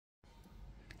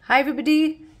Hi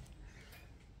everybody,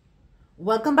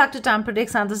 welcome back to Time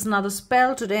Predicts, and this is another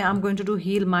spell. Today I'm going to do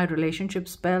heal my relationship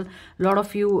spell. A lot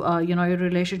of you, your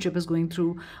relationship is going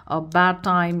through a bad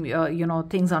time.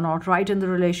 Things are not right in the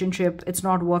relationship. It's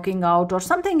not working out, or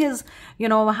something is,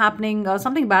 happening.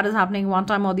 Something bad is happening one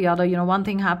time or the other. One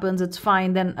thing happens, it's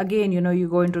fine. Then again, you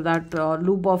go into that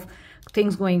loop of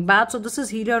things going bad. So this is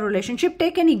heal your relationship.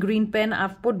 Take any green pen.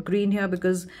 I've put green here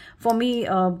because for me,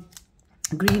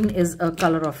 green is a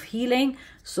color of healing,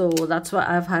 so that's why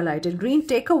I've highlighted green.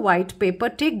 Take a white paper,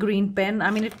 take green pen.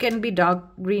 I mean, it can be dark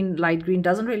green, light green,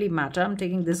 doesn't really matter. I'm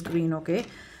taking this green, okay?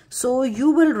 So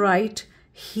you will write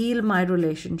heal my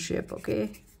relationship,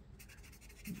 okay?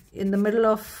 In the middle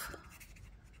of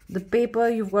the paper,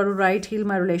 you've got to write heal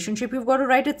my relationship. You've got to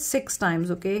write it 6 times,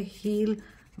 okay? Heal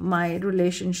my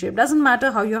relationship. Doesn't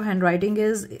matter how your handwriting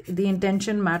is, the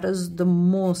intention matters the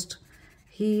most.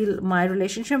 Heal my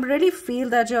relationship. Really feel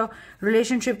that your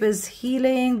relationship is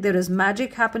healing. There is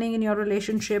magic happening in your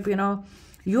relationship.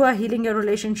 You are healing your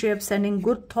relationship, sending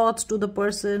good thoughts to the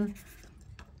person.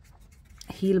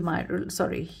 Heal my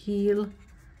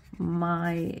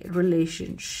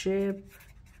relationship.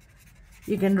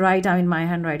 You can write, my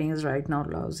handwriting is right now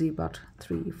lousy, but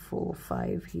 3, 4,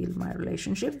 5, heal my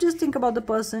relationship. Just think about the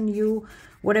person,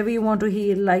 whatever you want to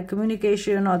heal, like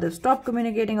communication, or they've stopped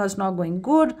communicating, or it's not going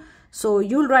good. So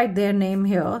you'll write their name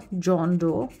here, John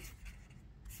Doe.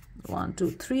 1,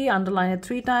 2, 3, underline it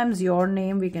 3 times. Your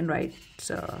name, we can write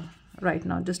right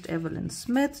now, just Evelyn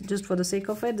Smith, just for the sake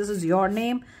of it. This is your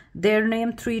name, their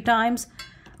name 3 times.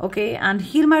 Okay, and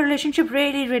heal my relationship.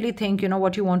 Really think,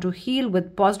 what you want to heal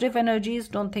with positive energies.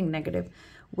 Don't think negative.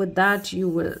 With that, you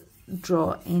will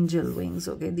draw angel wings.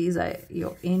 Okay, these are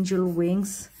your angel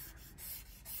wings.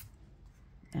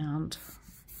 And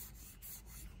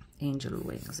angel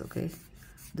wings, okay?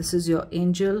 This is your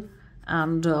angel.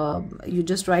 And you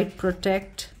just write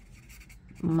protect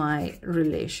my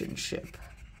relationship.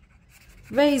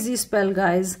 Very easy spell,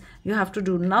 guys. You have to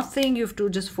do nothing. You have to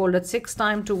just fold it 6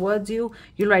 times towards you.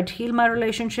 You write heal my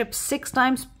relationship 6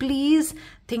 times. Please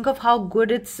think of how good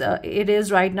it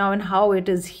is right now, and how it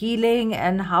is healing,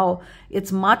 and how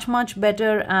it's much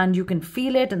better, and you can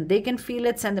feel it and they can feel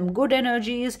it. Send them good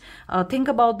energies. Think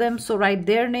about them. So write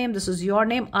their name. This is your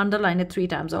name. Underline it 3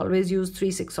 times. Always use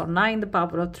 3, 6 or 9. The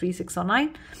power of 3, 6 or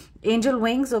 9. Angel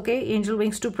wings, okay? Angel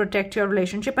wings to protect your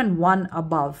relationship, and 1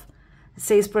 above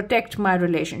says protect my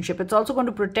relationship. It's also going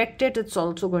to protect it. It's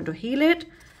also going to heal it.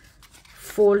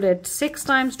 Fold it 6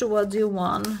 times towards you.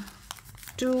 1,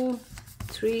 2,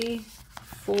 3,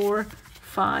 4,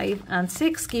 5 and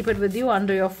 6. Keep it with you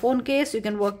under your phone case. You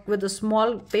can work with a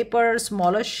small paper,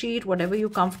 smaller sheet, whatever you're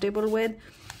comfortable with.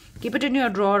 Keep it in your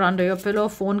drawer, under your pillow,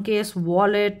 phone case,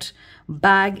 wallet,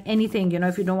 bag, anything.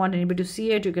 If you don't want anybody to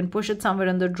see it, you can push it somewhere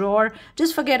in the drawer.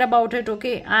 Just forget about it,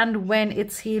 okay? And when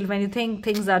it's healed, when you think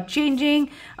things are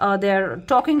changing, they're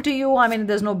talking to you,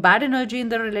 there's no bad energy in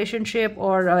the relationship,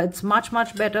 or it's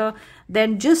much better,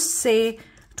 then just say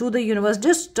to the universe,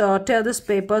 just tear this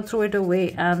paper, throw it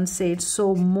away, and say it,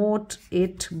 so mote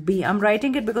it be. I'm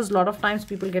writing it because a lot of times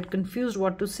people get confused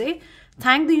what to say.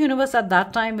 Thank the universe at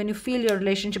that time when you feel your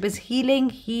relationship is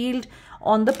healed,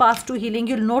 on the path to healing.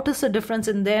 You'll notice a difference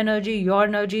in their energy, your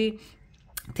energy.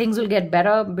 Things will get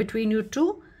better between you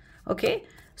two. Okay,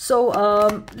 so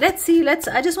let's see.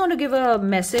 I just want to give a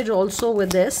message also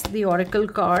with this, the oracle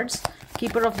cards,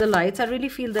 keeper of the lights. I really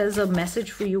feel there's a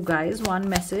message for you guys. One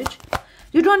message.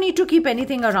 You don't need to keep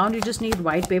anything around. You just need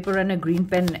white paper and a green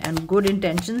pen and good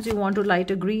intentions. You want to light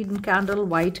a green candle,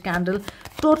 white candle,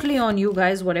 totally on you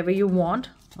guys, whatever you want.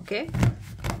 Okay,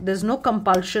 there's no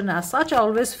compulsion as such. I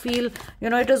always feel,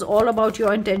 it is all about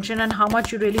your intention and how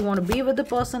much you really want to be with the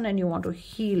person and you want to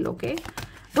heal. Okay,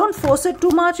 don't force it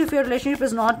too much. If your relationship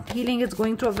is not healing, it's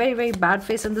going through a very bad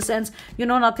phase, in the sense,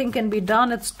 nothing can be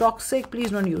done, it's toxic,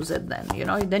 please don't use it. Then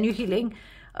then you're healing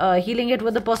it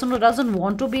with the person who doesn't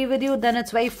want to be with you, then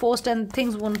it's very forced and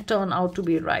things won't turn out to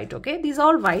be right. Okay, these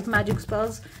are all white magic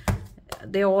spells.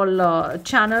 They all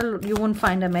channel. You won't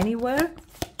find them anywhere.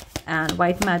 And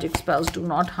white magic spells do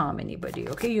not harm anybody.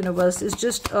 Okay, universe is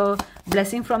just a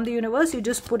blessing from the universe. You're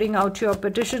just putting out your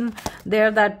petition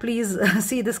there that please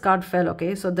see, this card fell.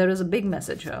 Okay, so there is a big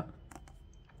message here.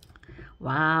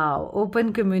 Wow,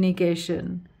 open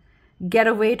communication. Get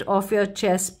a weight off your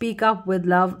chest, speak up with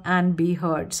love and be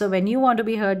heard. So when you want to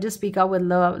be heard, just speak up with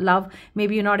love.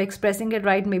 Maybe you're not expressing it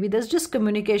right. Maybe there's just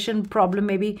communication problem.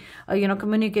 Maybe,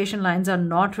 communication lines are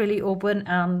not really open.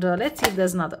 And let's see if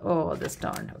there's another, oh, this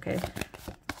turned, okay.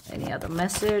 Any other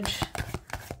message?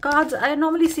 cards, I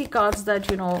normally see cards that,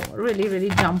 you know, really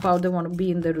jump out. They want to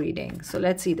be in the reading. So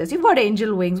let's see this. You've got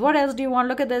angel wings. What else do you want?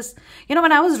 Look at this. You know,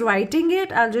 when I was writing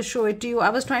it, I'll just show it to you. I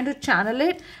was trying to channel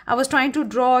it. I was trying to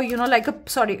draw, you know, like a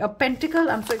pentacle.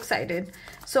 I'm so excited.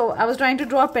 So I was trying to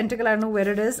draw a pentacle. I don't know where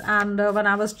it is. And when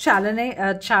I was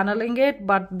channeling it,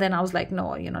 but then I was like,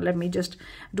 no, you know, let me just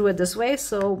do it this way.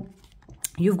 So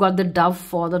you've got the dove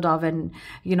for the dove, and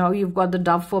you know, you've got the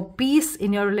dove for peace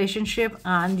in your relationship,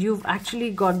 and you've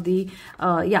actually got the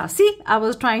yeah, see, I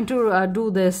was trying to do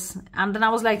this, and then I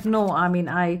was like, no, I mean,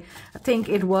 I think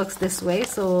it works this way.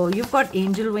 So you've got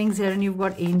angel wings here, and you've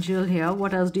got angel here.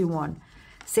 What else do you want?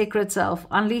 Sacred self.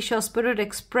 Unleash your spirit,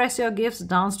 express your gifts,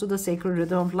 dance to the sacred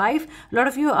rhythm of life. A lot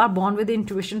of you are born with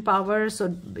intuition power,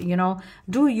 so you know,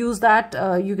 do use that.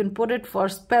 You can put it for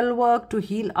spell work, to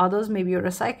heal others. Maybe you're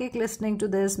a psychic listening to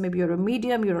this, maybe you're a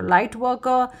medium, you're a light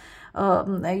worker,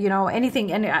 you know,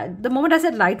 anything. And the moment I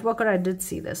said light worker, I did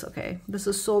see this. Okay, this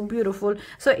is so beautiful.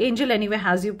 So angel anyway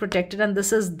has you protected, and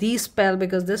this is the spell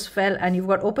because this fell, and you've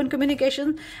got open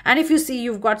communication. And if you see,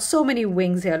 you've got so many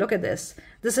wings here. Look at this.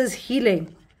 This is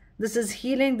healing. This is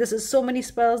healing. This is so many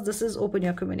spells. This is open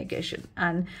your communication,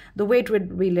 and the weight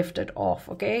would be lifted off.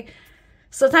 Okay.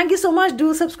 So thank you so much.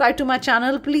 Do subscribe to my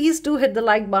channel. Please do hit the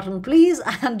like button, please,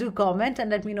 and do comment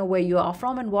and let me know where you are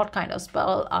from and what kind of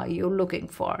spell are you looking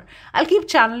for. I'll keep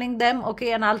channeling them,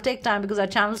 okay, and I'll take time because I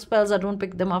channel spells. I don't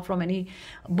pick them up from any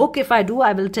book. If I do,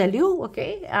 I will tell you,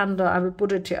 okay, and I will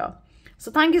put it here.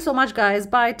 So thank you so much, guys.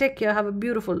 Bye. Take care. Have a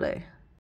beautiful day.